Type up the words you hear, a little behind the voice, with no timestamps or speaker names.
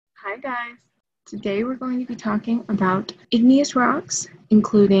Hi guys! Today we're going to be talking about igneous rocks,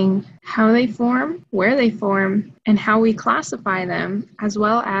 including how they form, where they form, and how we classify them, as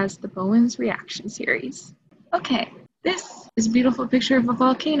well as the Bowen's reaction series. Okay, this is a beautiful picture of a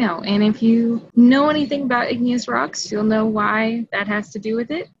volcano, and if you know anything about igneous rocks, you'll know why that has to do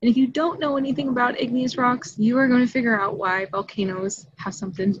with it. And if you don't know anything about igneous rocks, you are going to figure out why volcanoes have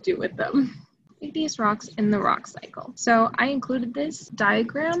something to do with them. Igneous rocks in the rock cycle. So I included this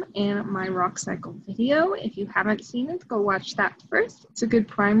diagram in my rock cycle video. If you haven't seen it, go watch that first. It's a good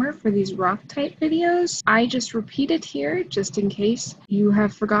primer for these rock type videos. I just repeat it here just in case you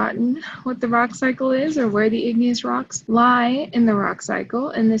have forgotten what the rock cycle is or where the igneous rocks lie in the rock cycle.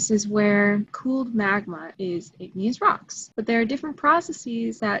 And this is where cooled magma is igneous rocks. But there are different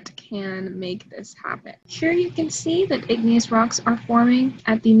processes that can make this happen. Here you can see that igneous rocks are forming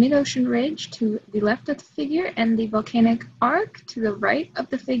at the mid-ocean ridge to the left of the figure and the volcanic arc to the right of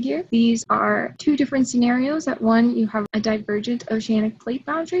the figure. These are two different scenarios. At one, you have a divergent oceanic plate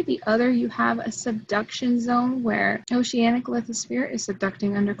boundary. The other, you have a subduction zone where oceanic lithosphere is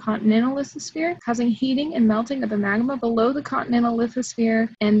subducting under continental lithosphere, causing heating and melting of the magma below the continental lithosphere,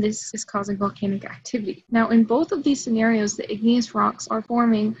 and this is causing volcanic activity. Now, in both of these scenarios, the igneous rocks are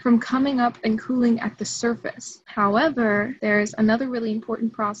forming from coming up and cooling at the surface. However, there's another really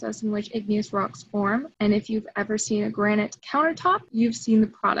important process in which igneous rocks form, and if you've ever seen a granite countertop, you've seen the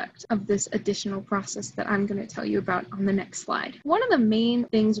product of this additional process that I'm going to tell you about on the next slide. One of the main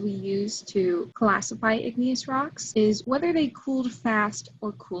things we use to classify igneous rocks is whether they cooled fast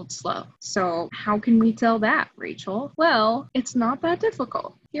or cooled slow. So how can we tell that, Rachel? Well, it's not that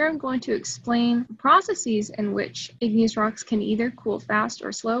difficult. Here I'm going to explain the processes in which igneous rocks can either cool fast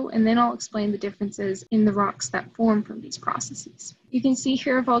or slow, and then I'll explain the differences in the rocks that form from these processes. You can see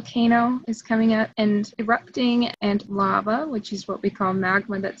here a volcano is coming up and erupting, and lava, which is what we call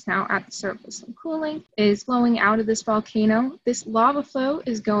magma that's now at the surface and cooling, is flowing out of this volcano. This lava flow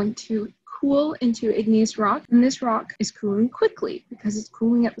is going to cool into igneous rock, and this rock is cooling quickly because it's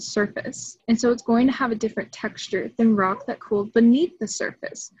cooling at the surface, and so it's going to have a different texture than rock that cooled beneath the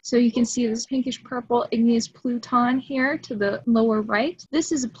surface. So you can see this pinkish purple igneous pluton here to the lower right.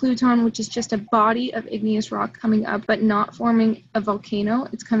 This is a pluton, which is just a body of igneous rock coming up but not forming a volcano.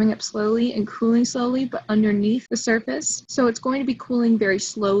 It's coming up slowly and cooling slowly but underneath the surface, so it's going to be cooling very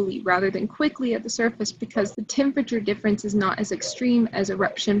slowly rather than quickly at the surface because the temperature difference is not as extreme as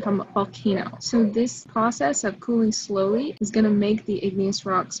eruption from a volcano. So this process of cooling slowly is going to make the igneous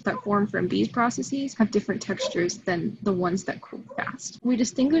rocks that form from these processes have different textures than the ones that cool fast. We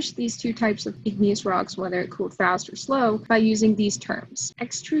distinguish these two types of igneous rocks, whether it cooled fast or slow, by using these terms: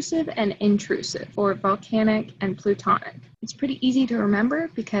 extrusive and intrusive, or volcanic and plutonic. It's pretty easy to remember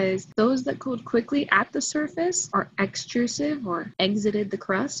because those that cooled quickly at the surface are extrusive or exited the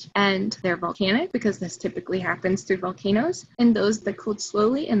crust, and they're volcanic because this typically happens through volcanoes. And those that cooled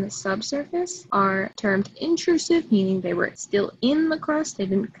slowly in the subsurface are termed intrusive, meaning they were still in the crust, they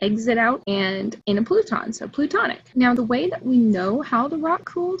didn't exit out, and in a pluton, so plutonic. Now, the way that we know how the rock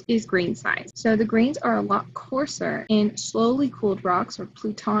cooled is grain size. So the grains are a lot coarser in slowly cooled rocks or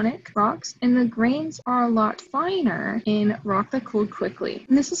plutonic rocks, and the grains are a lot finer in rock that cooled quickly.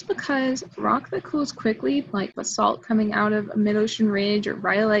 And this is because rock that cools quickly, like basalt coming out of a mid-ocean ridge or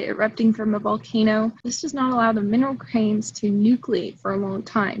rhyolite erupting from a volcano, this does not allow the mineral grains to nucleate for a long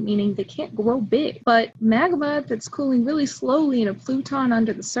time, meaning they can't grow big. But magma that's cooling really slowly in a pluton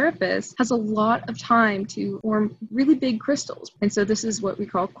under the surface has a lot of time to form really big crystals. And so this is what we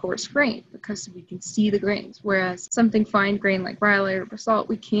call coarse grain, because we can see the grains, whereas something fine grain like rhyolite or basalt,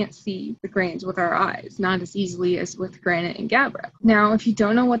 we can't see the grains with our eyes, not as easily as with granite and gabbro. Now, if you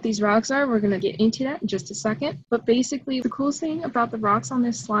don't know what these rocks are, we're going to get into that in just a second. But basically, the coolest thing about the rocks on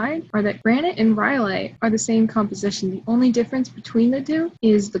this slide are that granite and rhyolite are the same composition. The only difference between the two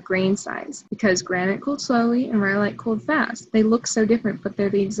is the grain size, because granite cooled slowly and rhyolite cooled fast. They look so different, but they're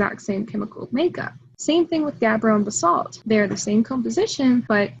the exact same chemical makeup. Same thing with gabbro and basalt. They are the same composition,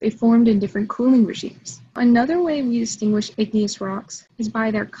 but they formed in different cooling regimes. Another way we distinguish igneous rocks is by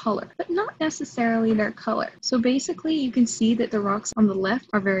their color, but not necessarily their color. So basically, you can see that the rocks on the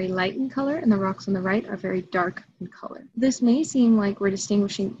left are very light in color and the rocks on the right are very dark in color. This may seem like we're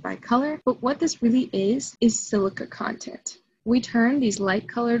distinguishing by color, but what this really is silica content. We term these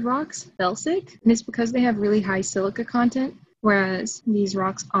light-colored rocks felsic, and it's because they have really high silica content. whereas these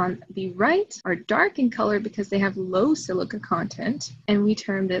rocks on the right are dark in color because they have low silica content, and we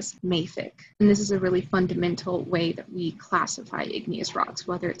term this mafic. And this is a really fundamental way that we classify igneous rocks,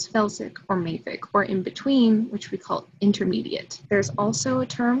 whether it's felsic or mafic, or in between, which we call intermediate. There's also a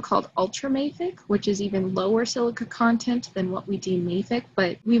term called ultramafic, which is even lower silica content than what we deem mafic,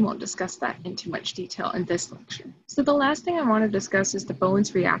 but we won't discuss that in too much detail in this lecture. So the last thing I want to discuss is the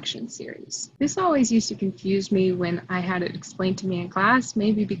Bowen's reaction series. This always used to confuse me when I had it explained to me in class,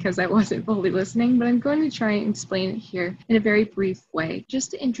 maybe because I wasn't fully listening, but I'm going to try and explain it here in a very brief way,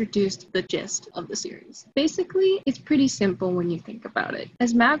 just to introduce the gist of the series. Basically, it's pretty simple when you think about it.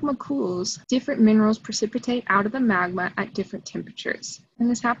 As magma cools, different minerals precipitate out of the magma at different temperatures. And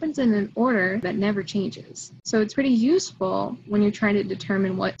this happens in an order that never changes. So it's pretty useful when you're trying to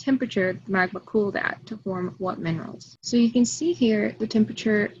determine what temperature the magma cooled at to form what minerals. So you can see here the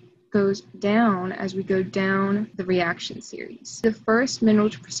temperature goes down as we go down the reaction series. The first mineral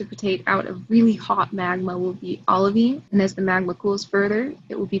to precipitate out of really hot magma will be olivine, and as the magma cools further,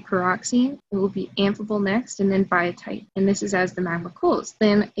 it will be pyroxene, it will be amphibole next, and then biotite. And this is as the magma cools.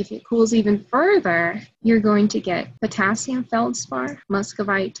 Then if it cools even further, you're going to get potassium feldspar,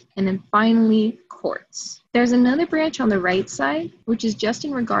 muscovite, and then finally quartz. There's another branch on the right side, which is just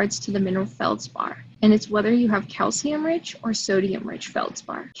in regards to the mineral feldspar, and it's whether you have calcium-rich or sodium-rich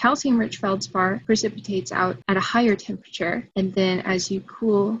feldspar. Calcium-rich feldspar precipitates out at a higher temperature, and then as you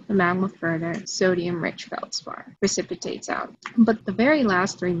cool the magma further, sodium-rich feldspar precipitates out. But the very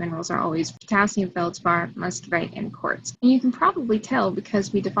last three minerals are always potassium feldspar, muscovite, and quartz. And you can probably tell,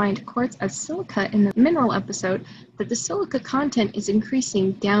 because we defined quartz as silica in the mineral episode, that the silica content is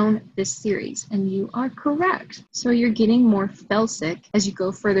increasing down this series, and you are correct. So you're getting more felsic as you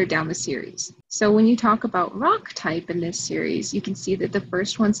go further down the series. So when you talk about rock type in this series, you can see that the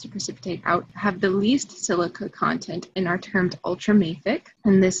first ones to precipitate out have the least silica content and are termed ultramafic.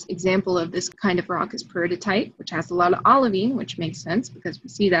 And this example of this kind of rock is peridotite, which has a lot of olivine, which makes sense because we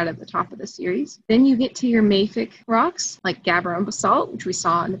see that at the top of the series. Then you get to your mafic rocks, like gabbro and basalt, which we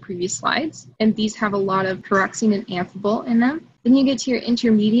saw in the previous slides. And these have a lot of pyroxene and amphibole in them. Then you get to your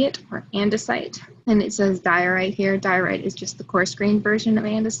intermediate, or andesite, and it says diorite here. Diorite is just the coarse-grained version of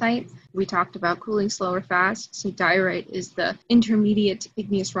andesite. We talked about cooling slow or fast, so diorite is the intermediate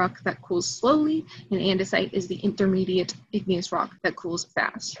igneous rock that cools slowly, and andesite is the intermediate igneous rock that cools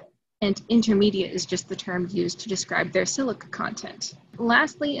fast. And intermediate is just the term used to describe their silica content.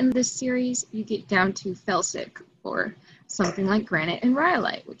 Lastly, in this series, you get down to felsic, or something like granite and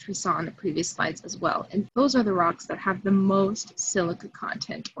rhyolite, which we saw in the previous slides as well. And those are the rocks that have the most silica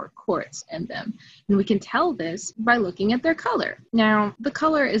content, or quartz, in them. And we can tell this by looking at their color. Now, the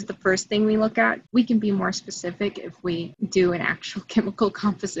color is the first thing we look at. We can be more specific if we do an actual chemical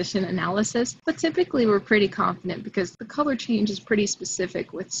composition analysis, but typically we're pretty confident because the color change is pretty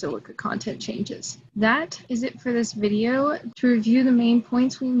specific with silica content changes. That is it for this video. To review the main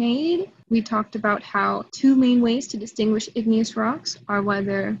points we made, we talked about how two main ways to distinguish igneous rocks are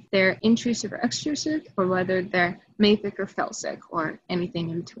whether they're intrusive or extrusive, or whether they're mafic or felsic, or anything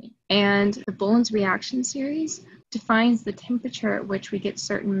in between. And the Bowen's reaction series defines the temperature at which we get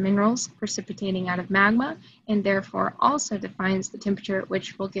certain minerals precipitating out of magma, and therefore also defines the temperature at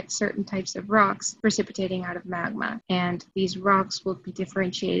which we'll get certain types of rocks precipitating out of magma. And these rocks will be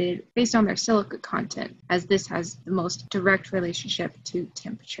differentiated based on their silica content, as this has the most direct relationship to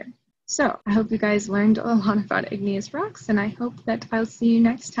temperature. So I hope you guys learned a lot about igneous rocks, and I hope that I'll see you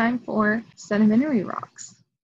next time for sedimentary rocks.